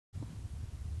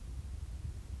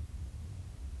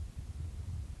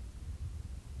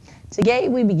Today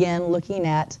we begin looking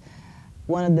at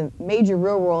one of the major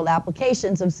real-world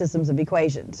applications of systems of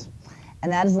equations,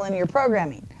 and that is linear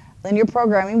programming. Linear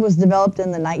programming was developed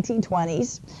in the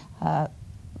 1920s,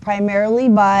 primarily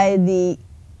by the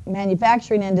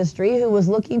manufacturing industry, who was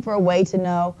looking for a way to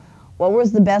know what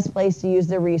was the best place to use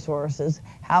their resources,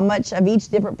 how much of each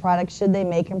different product should they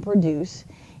make and produce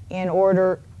in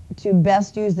order to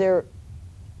best use their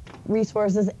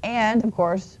resources and, of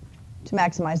course, to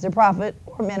maximize their profit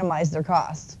or minimize their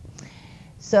costs.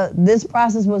 So this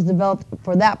process was developed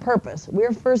for that purpose.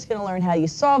 We're first going to learn how you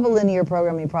solve a linear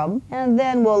programming problem, and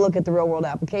then we'll look at the real-world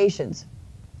applications.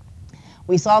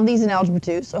 We solved these in Algebra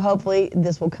 2, so hopefully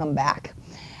this will come back.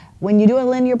 When you do a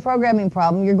linear programming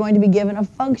problem, you're going to be given a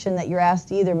function that you're asked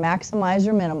to either maximize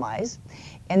or minimize.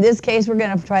 In this case, we're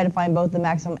going to try to find both the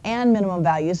maximum and minimum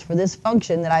values for this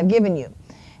function that I've given you.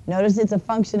 Notice it's a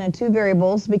function in two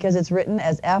variables because it's written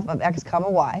as f of x comma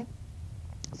y.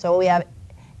 So we have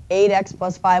 8x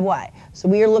plus 5y. So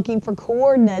we are looking for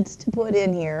coordinates to put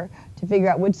in here to figure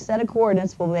out which set of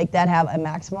coordinates will make that have a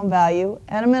maximum value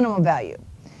and a minimum value.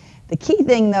 The key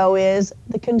thing, though, is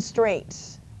the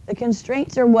constraints. The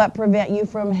constraints are what prevent you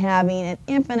from having an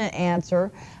infinite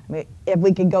answer. I mean, if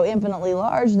we could go infinitely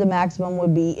large, the maximum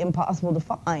would be impossible to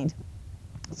find.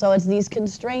 So it's these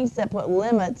constraints that put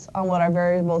limits on what our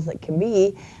variables that can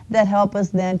be that help us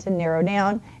then to narrow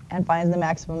down and find the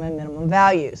maximum and minimum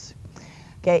values.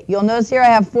 Okay, you'll notice here I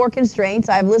have 4 constraints.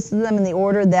 I've listed them in the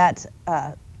order that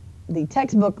the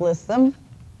textbook lists them.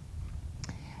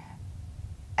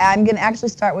 I'm going to actually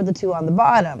start with the 2 on the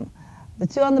bottom. The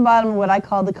 2 on the bottom are what I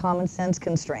call the common sense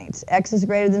constraints. X is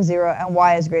greater than 0 and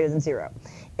y is greater than 0.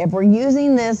 If we're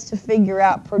using this to figure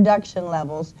out production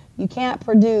levels, you can't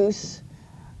produce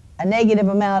a negative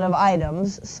amount of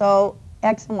items, so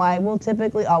x and y will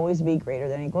typically always be greater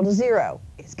than or equal to 0.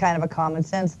 It's kind of a common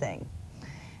sense thing.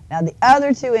 Now the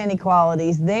other 2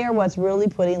 inequalities, they are what's really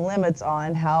putting limits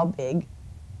on how big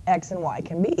x and y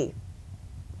can be.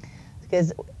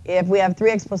 Because if we have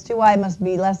 3x plus 2y must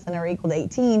be less than or equal to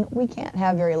 18, we can't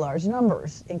have very large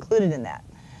numbers included in that.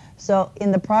 So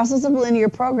in the process of linear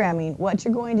programming, what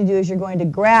you're going to do is you're going to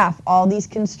graph all these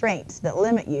constraints that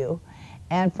limit you,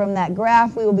 and from that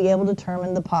graph we will be able to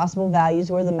determine the possible values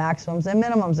where the maximums and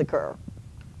minimums occur.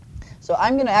 So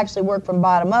I'm going to actually work from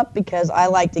bottom up because I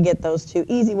like to get those 2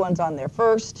 easy ones on there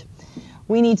first.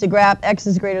 We need to graph x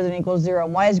is greater than or equal to 0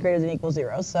 and y is greater than or equal to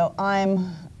 0. So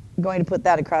I'm going to put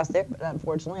that across there, but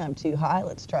unfortunately I'm too high.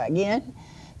 Let's try again.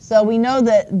 So we know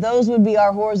that those would be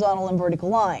our horizontal and vertical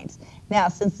lines. Now,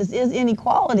 since this is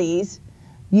inequalities,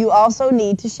 you also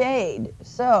need to shade.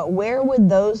 So where would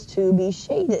those 2 be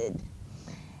shaded?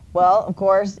 Well, of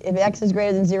course, if x is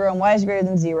greater than 0 and y is greater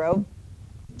than 0,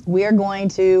 we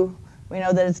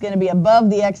know that it's going to be above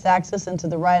the x-axis and to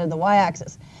the right of the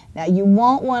y-axis. Now, you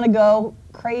won't want to go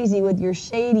crazy with your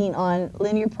shading on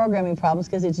linear programming problems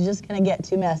because it's just going to get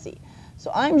too messy.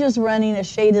 So I'm just running a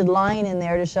shaded line in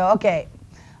there to show, okay,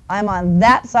 I'm on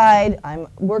that side, I'm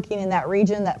working in that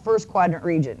region, that first quadrant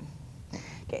region.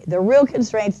 Okay, the real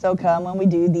constraints, though, come when we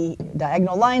do the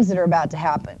diagonal lines that are about to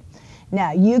happen.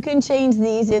 Now, you can change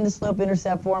these into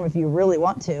slope-intercept form if you really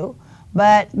want to,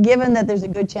 but given that there's a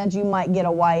good chance you might get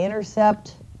a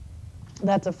y-intercept,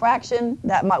 that's a fraction,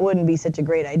 that wouldn't be such a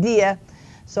great idea.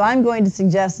 So I'm going to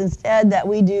suggest instead that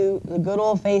we do the good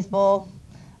old faithful,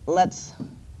 let's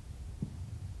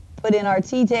put in our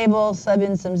t-table, sub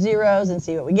in some zeros, and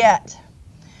see what we get.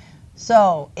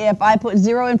 So if I put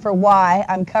 0 in for y,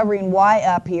 I'm covering y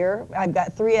up here. I've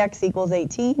got 3x equals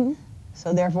 18,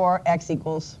 so therefore x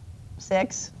equals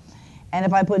 6. And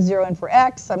if I put 0 in for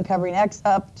x, I'm covering x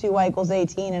up, 2y equals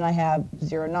 18, and I have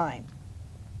 0, 9.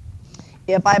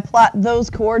 If I plot those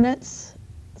coordinates,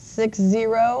 6,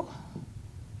 0,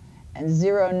 and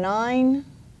 0, 9,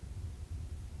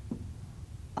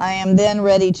 I am then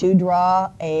ready to draw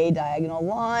a diagonal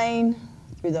line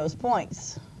through those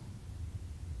points.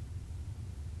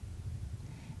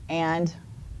 And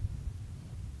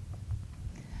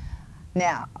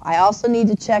now, I also need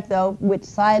to check, though, which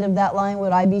side of that line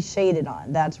would I be shaded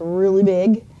on. That's really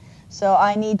big. So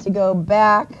I need to go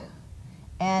back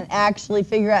and actually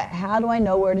figure out how do I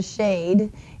know where to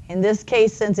shade. In this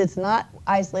case, since it's not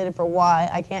isolated for y,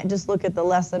 I can't just look at the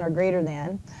less than or greater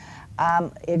than.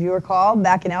 If you recall,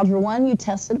 back in Algebra 1, you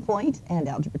tested a point, and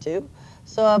Algebra 2.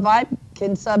 So if I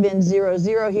can sub in 0,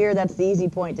 0 here, that's the easy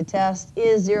point to test.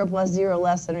 Is 0 plus 0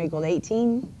 less than or equal to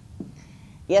 18?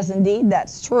 Yes, indeed,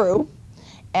 that's true.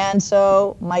 And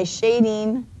so my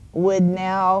shading would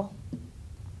now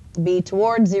be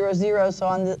towards 0, 0,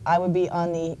 so I would be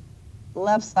on the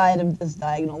left side of this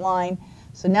diagonal line.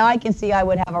 So now I can see I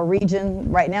would have a region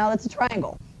right now that's a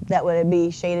triangle. that would be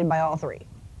shaded by all three.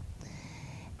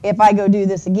 If I go do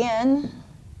this again,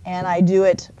 and I do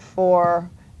it for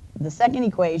the second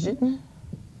equation,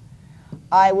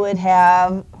 I would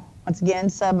have, once again,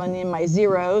 subbing in my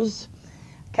zeros,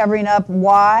 covering up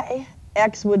y,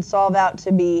 x would solve out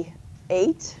to be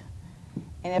 8.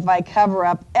 And if I cover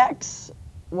up x,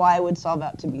 y would solve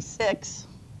out to be 6.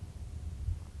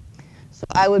 So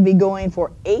I would be going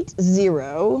for 8,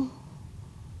 0.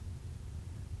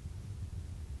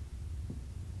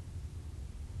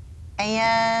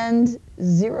 And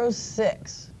 0,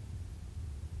 6.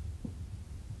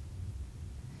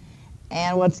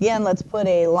 And once again, let's put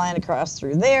a line across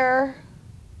through there.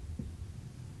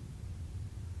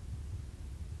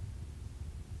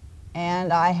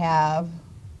 And I have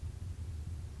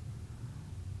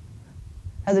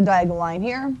another diagonal line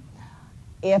here.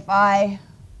 If I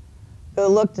go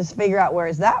look to figure out where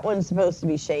is that one supposed to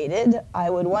be shaded, I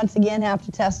would once again have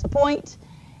to test a point.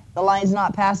 The line's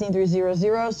not passing through 0,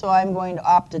 0, so I'm going to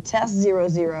opt to test 0,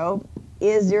 0.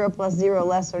 Is 0 plus 0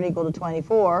 less or equal to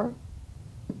 24?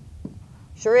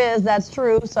 Sure is, that's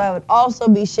true, so I would also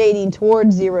be shading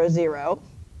towards 0, 0.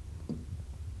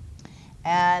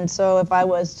 And so if I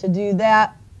was to do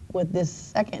that with this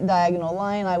second diagonal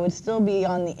line, I would still be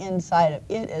on the inside of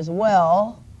it as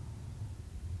well.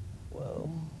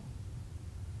 Whoa.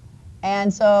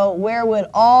 And so where would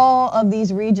all of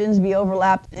these regions be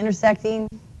overlapped and intersecting?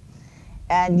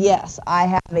 And yes, I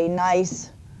have a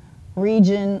nice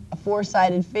region, a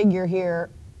four-sided figure here.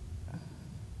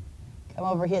 Come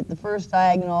over, hit the first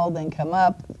diagonal, then come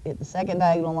up, hit the second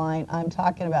diagonal line. I'm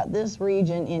talking about this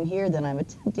region in here that I'm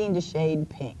attempting to shade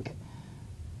pink.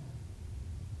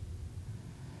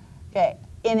 Okay,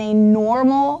 in a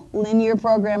normal linear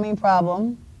programming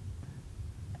problem,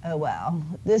 oh wow,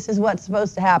 this is what's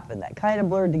supposed to happen. That kind of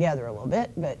blurred together a little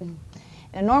bit, but in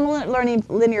a normal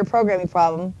linear programming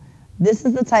problem, this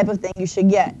is the type of thing you should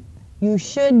get. You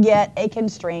should get a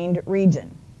constrained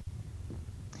region.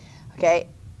 Okay,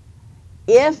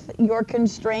 if your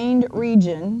constrained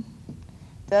region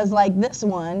does like this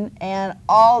one, and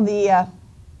all the,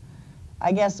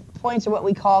 I guess, points are what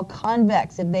we call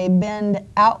convex. If they bend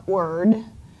outward,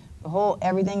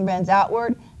 everything bends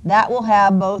outward, that will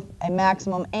have both a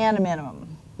maximum and a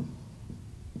minimum.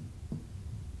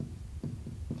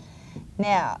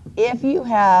 Now, if you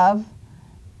have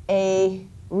a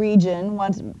region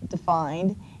once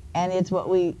defined, and it's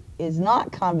is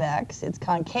not convex, it's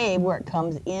concave where it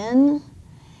comes in,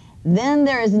 then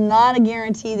there is not a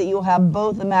guarantee that you'll have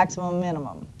both a maximum and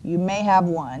minimum. You may have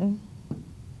one.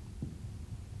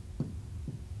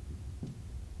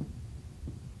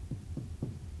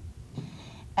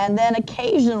 And then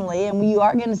occasionally, and you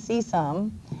are going to see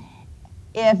some,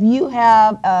 if you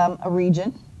have a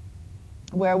region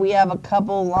where we have a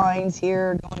couple lines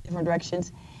here going different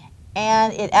directions,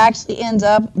 and it actually ends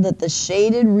up that the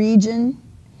shaded region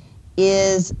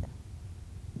is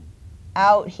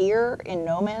out here in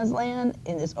no man's land,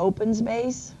 in this open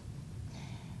space.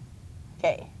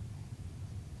 Okay,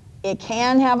 it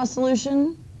can have a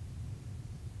solution,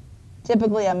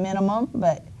 typically a minimum,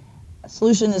 but a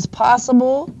solution is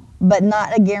possible, but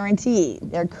not a guarantee.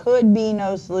 There could be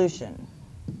no solution.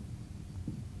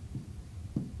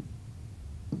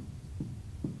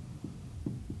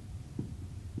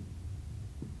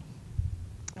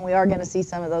 And we are going to see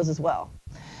some of those as well.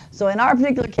 So in our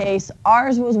particular case,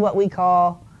 ours was what we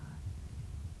call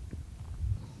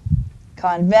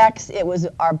convex. It was,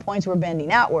 our points were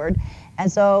bending outward. And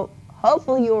so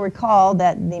hopefully you'll recall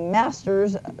that the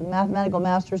masters, mathematical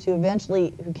masters who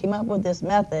came up with this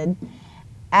method,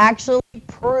 actually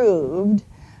proved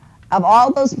of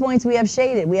all those points we have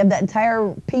shaded, we have that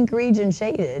entire pink region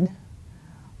shaded,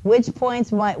 which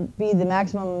points might be the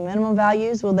maximum and minimum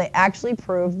values? Well, they actually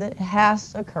proved that it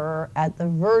has to occur at the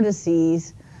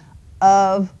vertices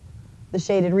of the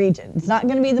shaded region. It's not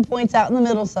going to be the points out in the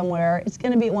middle somewhere. It's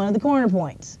going to be at one of the corner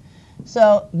points.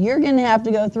 So you're going to have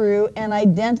to go through and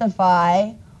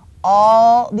identify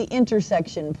all the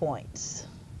intersection points.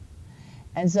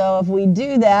 And so if we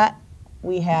do that,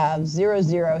 we have 0,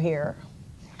 0 here.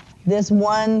 This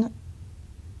one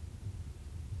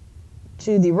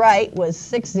to the right was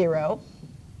 6, 0.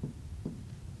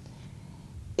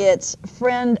 Its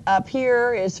friend up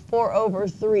here is 4 over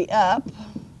 3 up.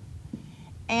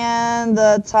 And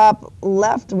the top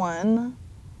left one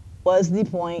was the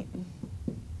point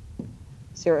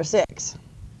 0, 6.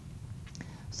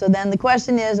 So then the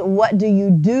question is, what do you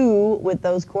do with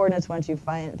those coordinates once you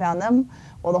found them?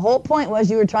 Well, the whole point was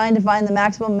you were trying to find the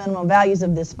maximum and minimum values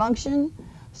of this function.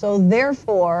 So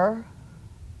therefore,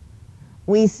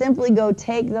 we simply go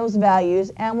take those values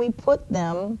and we put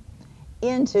them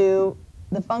into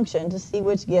the function to see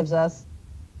which gives us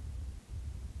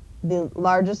the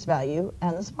largest value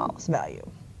and the smallest value.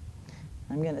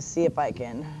 I'm going to see if I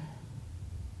can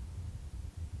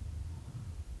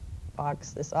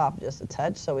box this off just a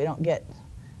touch so we don't get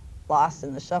lost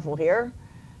in the shuffle here.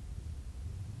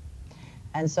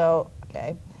 And so,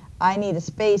 okay, I need a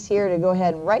space here to go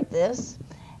ahead and write this.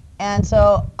 And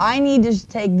so I need to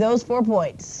take those 4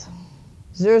 points,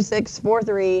 0, 6, 4,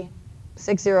 3,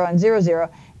 6, 0, and 0, 0,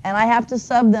 and I have to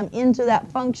sub them into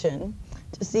that function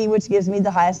to see which gives me the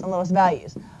highest and lowest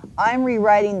values. I'm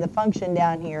rewriting the function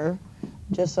down here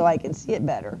just so I can see it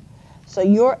better. So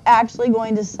you're actually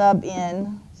going to sub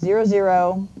in 0,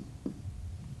 0,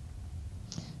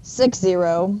 6,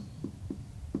 0,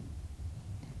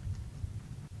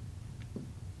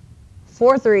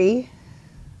 4, 3,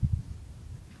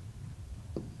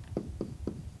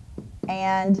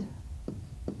 and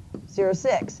 0,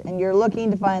 6. And you're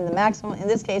looking to find the maximum. In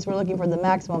this case, we're looking for the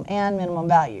maximum and minimum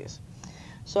values.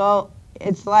 So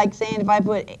it's like saying if I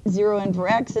put 0 in for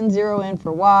x and 0 in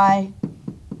for y,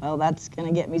 well, that's going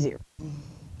to get me 0.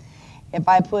 If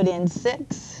I put in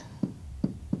 6,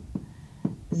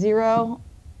 0,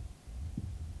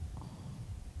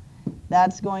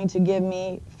 that's going to give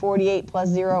me 48 plus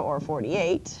 0, or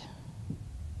 48.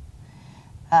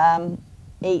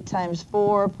 8 times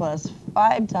 4 plus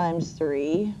 5 times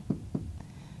 3.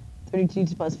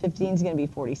 32 plus 15 is going to be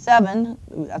 47.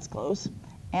 Ooh, that's close.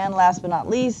 And last but not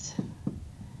least,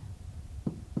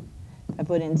 if I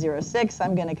put in 0, 6,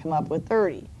 I'm going to come up with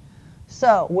 30.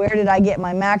 So where did I get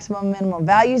my maximum minimum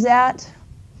values at?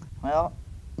 Well,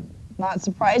 not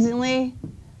surprisingly,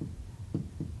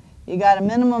 you got a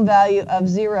minimum value of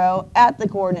 0 at the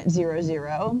coordinate 0,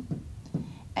 0.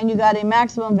 And you got a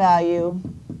maximum value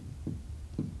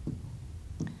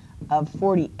of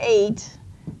 48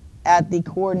 at the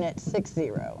coordinate 6,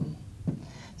 0.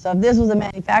 So if this was a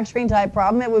manufacturing type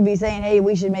problem, it would be saying, hey,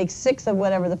 we should make 6 of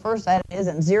whatever the first item is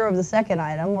and 0 of the second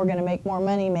item. We're going to make more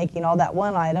money making all that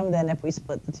one item than if we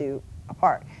split the two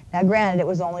apart. Now, granted, it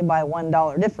was only by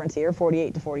 $1 difference here,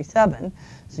 48 to 47,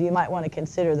 so you might want to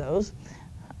consider those.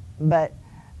 But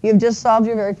you've just solved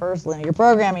your very first linear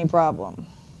programming problem.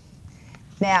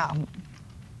 Now,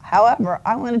 however,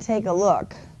 I want to take a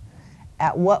look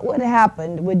at what would have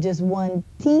happened with just one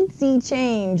teensy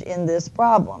change in this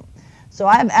problem. So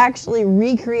I've actually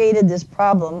recreated this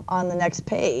problem on the next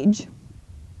page.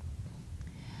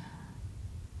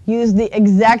 Use the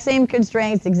exact same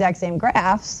constraints, exact same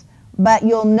graphs, but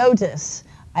you'll notice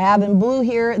I have in blue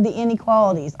here the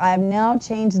inequalities. I have now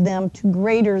changed them to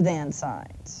greater than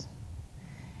signs.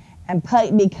 And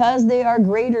because they are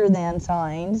greater than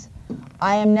signs,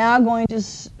 I am now going to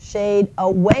shade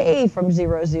away from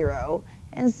 0, 0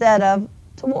 instead of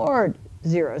toward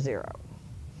 0, 0.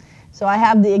 So I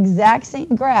have the exact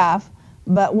same graph,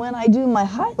 but when I do my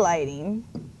highlighting,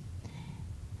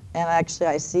 and actually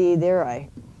I see there I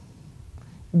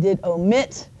did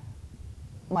omit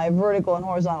my vertical and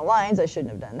horizontal lines. I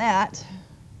shouldn't have done that.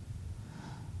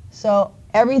 So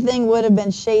everything would have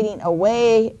been shading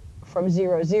away from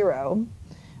 0, 0,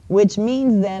 which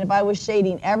means then if I was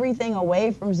shading everything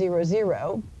away from 0,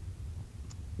 0,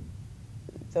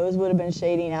 those would have been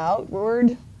shading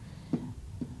outward.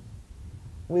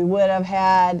 We would have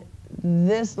had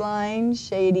this line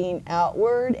shading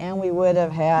outward, and we would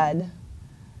have had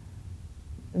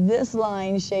this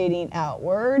line shading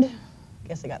outward. I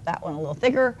guess I got that one a little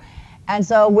thicker. And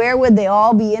so where would they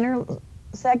all be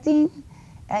intersecting?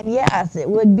 And yes, it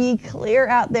would be clear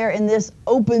out there in this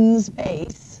open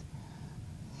space.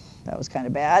 That was kind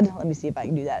of bad. Let me see if I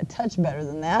can do that a touch better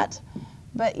than that.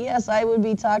 But yes, I would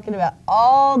be talking about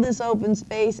all this open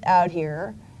space out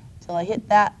here till I hit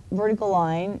that vertical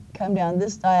line, come down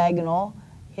this diagonal,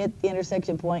 hit the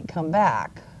intersection point, come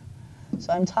back.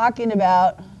 So I'm talking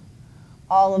about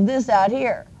all of this out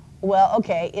here. Well,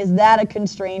 okay, is that a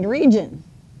constrained region?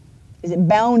 Is it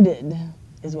bounded,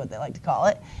 is what they like to call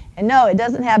it. And no, it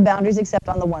doesn't have boundaries except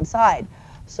on the one side.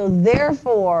 So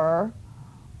therefore,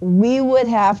 we would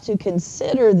have to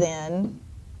consider then,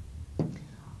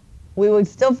 we would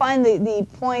still find the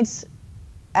points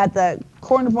at the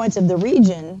corner points of the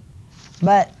region,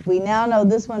 but we now know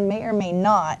this one may or may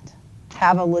not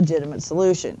have a legitimate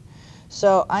solution.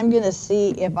 So I'm going to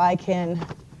see if I can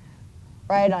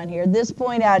write on here. This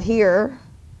point out here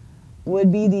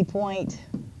would be the point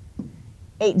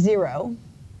 8, 0.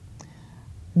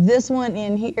 This one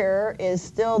in here is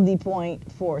still the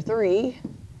point 4, 3.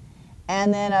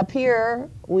 And then up here,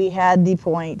 we had the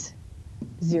point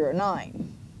 0,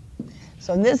 9.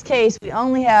 So in this case, we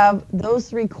only have those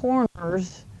 3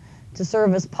 corners to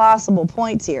serve as possible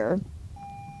points here.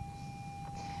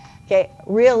 Okay,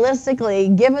 realistically,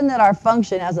 given that our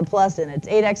function has a plus in it, it's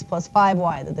 8x plus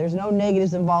 5y, that there's no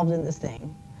negatives involved in this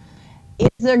thing, is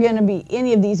there going to be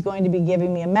any of these going to be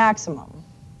giving me a maximum?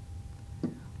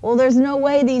 Well, there's no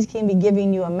way these can be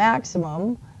giving you a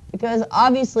maximum, because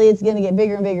obviously it's going to get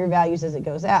bigger and bigger values as it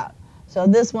goes out. So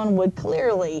this one would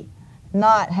clearly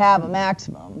not have a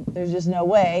maximum. There's just no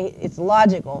way. It's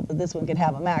logical that this one could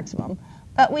have a maximum,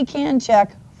 but we can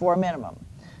check for a minimum.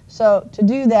 So to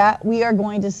do that, we are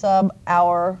going to sub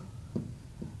our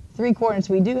 3 coordinates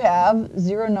we do have,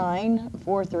 0, 9,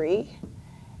 4, 3,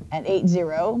 and 8,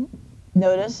 0.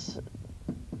 Notice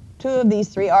 2 of these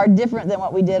 3 are different than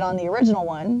what we did on the original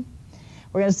one.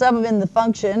 We're going to sub them in the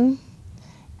function.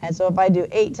 And so if I do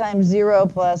 8 times 0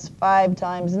 plus 5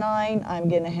 times 9, I'm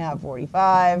going to have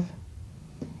 45.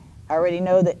 I already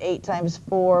know that 8 times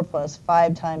 4 plus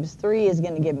 5 times 3 is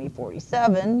going to give me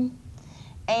 47.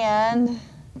 And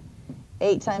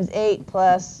 8 times 8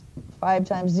 plus 5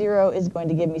 times 0 is going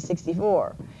to give me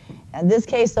 64. In this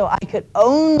case, though, I could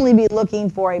only be looking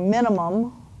for a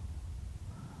minimum,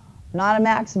 not a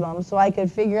maximum, so I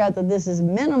could figure out that this is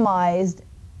minimized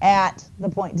at the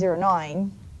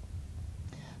 0.09.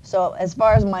 So as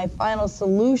far as my final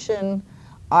solution,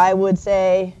 I would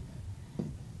say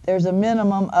there's a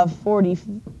minimum of 40,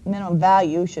 minimum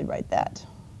value, should write that.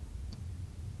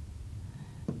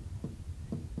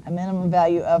 A minimum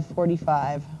value of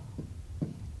 45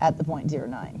 at the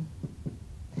 0.09.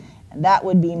 And that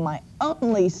would be my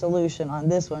only solution on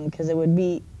this one, because it would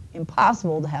be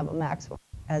impossible to have a maximum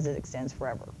as it extends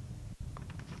forever.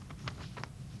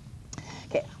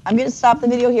 Okay, I'm going to stop the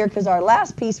video here because our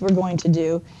last piece we're going to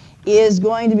do is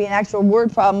going to be an actual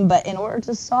word problem, but in order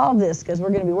to solve this, because we're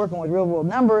going to be working with real world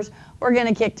numbers, we're going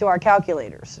to kick to our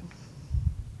calculators.